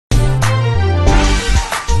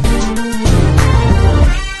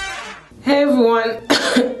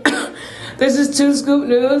everyone. This is 2 Scoop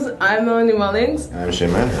News. I'm Melanie Mullings. I'm Shay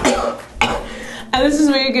Manhurst. And this is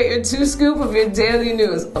where you get your 2 scoop of your daily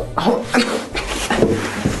news.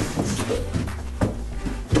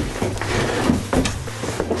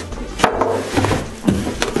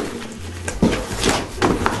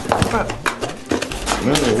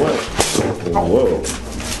 Man, what? Whoa.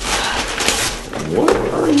 What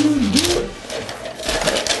are you doing?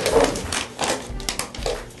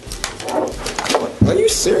 Are you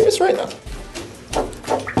serious right now?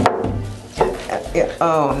 Yeah.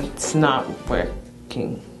 Oh, it's not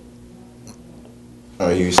working.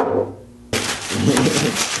 Are you?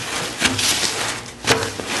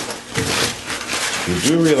 You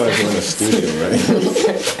do realize we're in a studio, right?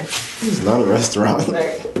 It's not a restaurant.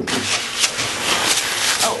 Sorry.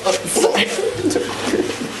 Sorry.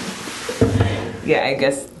 Yeah, I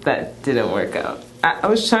guess that didn't work out. I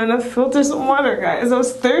was trying to filter some water, guys. I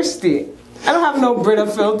was thirsty. I don't have no Brita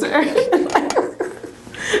filter.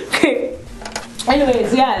 Okay.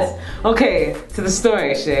 Anyways, yes. Okay, to the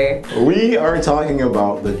story, Shay. We are talking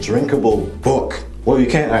about the Drinkable Book. Well, you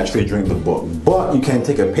can't actually drink the book, but you can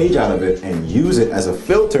take a page out of it and use it as a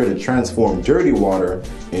filter to transform dirty water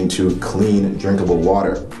into clean, drinkable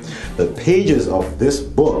water. The pages of this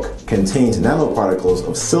book contains nanoparticles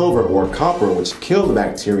of silver or copper which kill the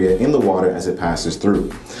bacteria in the water as it passes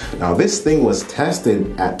through. Now, this thing was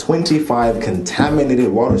tested at 25 contaminated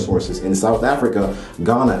water sources in South Africa,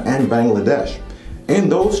 Ghana, and Bangladesh. In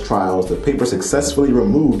those trials, the paper successfully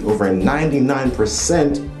removed over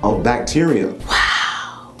 99% of bacteria.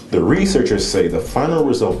 Wow. The researchers say the final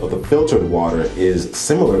result of the filtered water is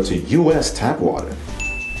similar to US tap water.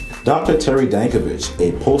 Dr. Teri Dankovich,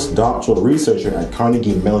 a postdoctoral researcher at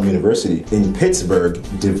Carnegie Mellon University in Pittsburgh,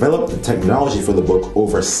 developed the technology for the book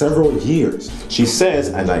over several years. She says,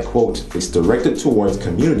 and I quote, "It's directed towards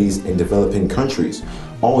communities in developing countries.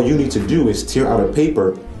 All you need to do is tear out a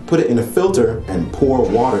paper, put it in a filter, and pour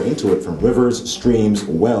water into it from rivers, streams,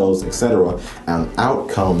 wells, etc. and out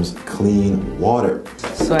comes clean water."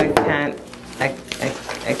 So I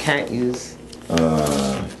can't use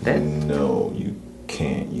that. No, you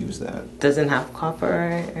can't use that. Doesn't have copper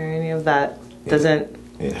or any of that. Doesn't.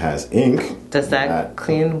 It has ink. Does that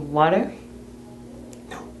clean water?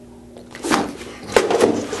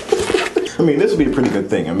 I mean, this would be a pretty good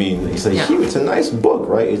thing. I mean, it's a nice book,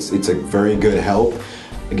 right? It's a very good help,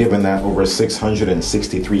 given that over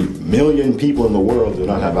 663 million people in the world do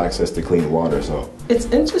not have access to clean water. So it's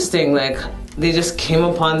interesting. Like, they just came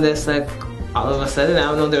upon this, like, all of a sudden. I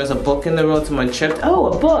don't know, there was a book in the road, someone tripped. Oh,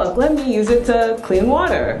 a book, let me use it to clean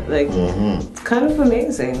water. Like, It's kind of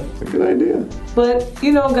amazing. It's a good idea. But,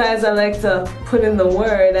 you know, guys, I like to put in the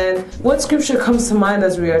word, and what scripture comes to mind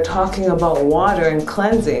as we are talking about water and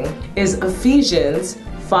cleansing is Ephesians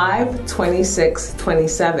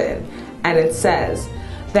 5:26-27. And it says,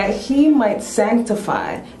 that he might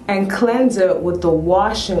sanctify and cleanse it with the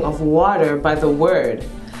washing of water by the word,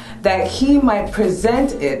 that he might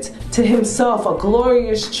present it to himself a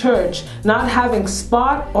glorious church, not having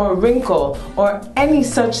spot or wrinkle or any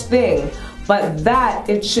such thing, but that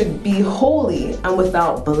it should be holy and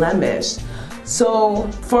without blemish. So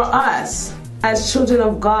for us, as children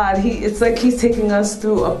of God, it's like he's taking us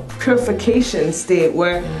through a purification state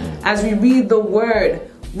where as we read the word,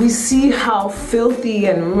 we see how filthy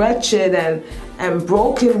and wretched and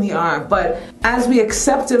broken we are. But as we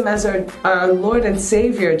accept him as our Lord and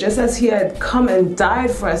Savior, just as he had come and died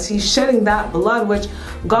for us, he's shedding that blood, which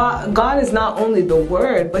God is not only the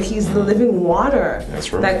word, but he's the living water.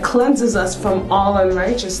 That's right. That cleanses us from all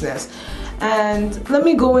unrighteousness. And let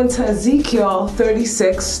me go into Ezekiel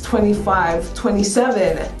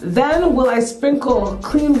 36:25-27. Then will I sprinkle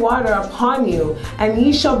clean water upon you, and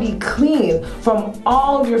ye shall be clean from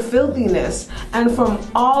all your filthiness, and from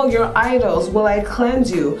all your idols will I cleanse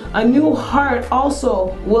you. A new heart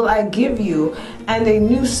also will I give you, and a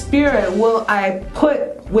new spirit will I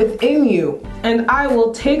put within you. And I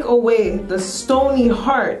will take away the stony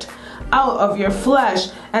heart out of your flesh,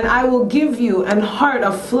 and I will give you an heart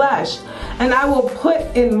of flesh, and I will put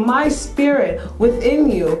in my spirit within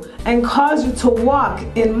you, and cause you to walk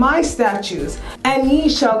in my statutes, and ye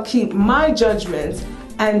shall keep my judgments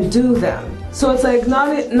and do them. So it's like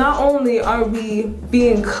not only are we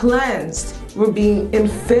being cleansed, we're being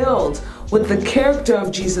infilled with the character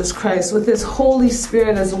of Jesus Christ, with his Holy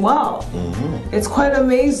Spirit as well. It's quite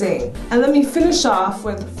amazing. And let me finish off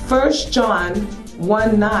with 1 John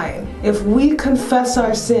 1:9. If we confess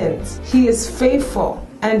our sins, he is faithful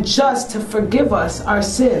and just to forgive us our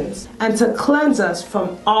sins and to cleanse us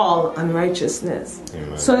from all unrighteousness.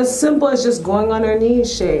 Amen. So as simple as just going on our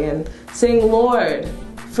knees, Shay, and saying, Lord,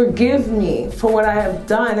 forgive me for what I have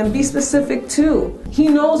done, and be specific too. He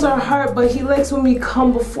knows our heart, but he likes when we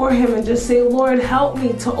come before him and just say, Lord, help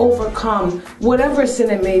me to overcome whatever sin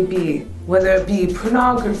it may be, whether it be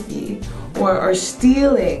pornography or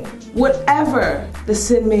stealing, whatever the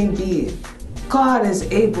sin may be. God is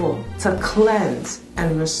able to cleanse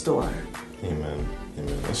and restore. Amen.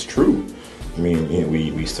 Amen. That's true. I mean,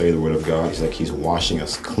 we study the Word of God. It's like he's washing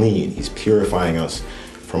us clean. He's purifying us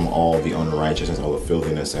from all the unrighteousness, all the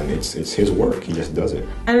filthiness, and it's his work. He just does it.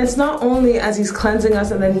 And it's not only as he's cleansing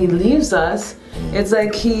us and then he leaves us, it's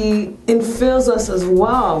like he infills us as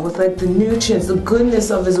well with like the nutrients, the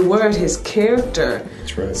goodness of his word, his character.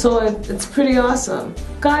 That's right. So it's pretty awesome.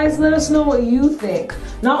 Guys, let us know what you think,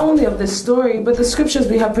 not only of this story, but the scriptures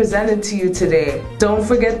we have presented to you today. Don't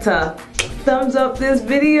forget to thumbs up this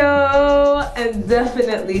video and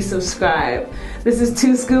definitely subscribe. This is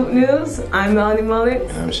 2 Scoop News. I'm Melanie Mullet.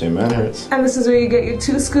 And I'm Shane Manhertz. And this is where you get your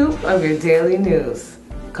 2 scoop of your daily news.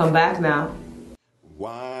 Come back now.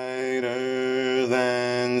 Whiter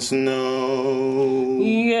than snow.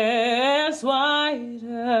 Yes,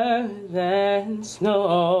 whiter than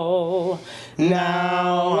snow.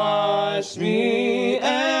 Now wash me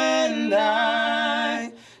and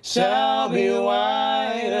I shall be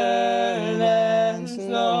whiter than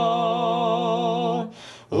snow.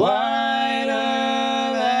 Whiter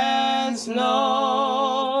than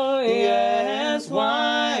snow. Yes,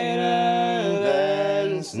 whiter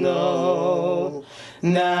than snow.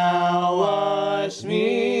 Now wash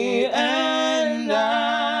me and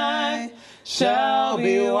I shall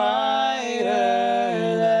be whiter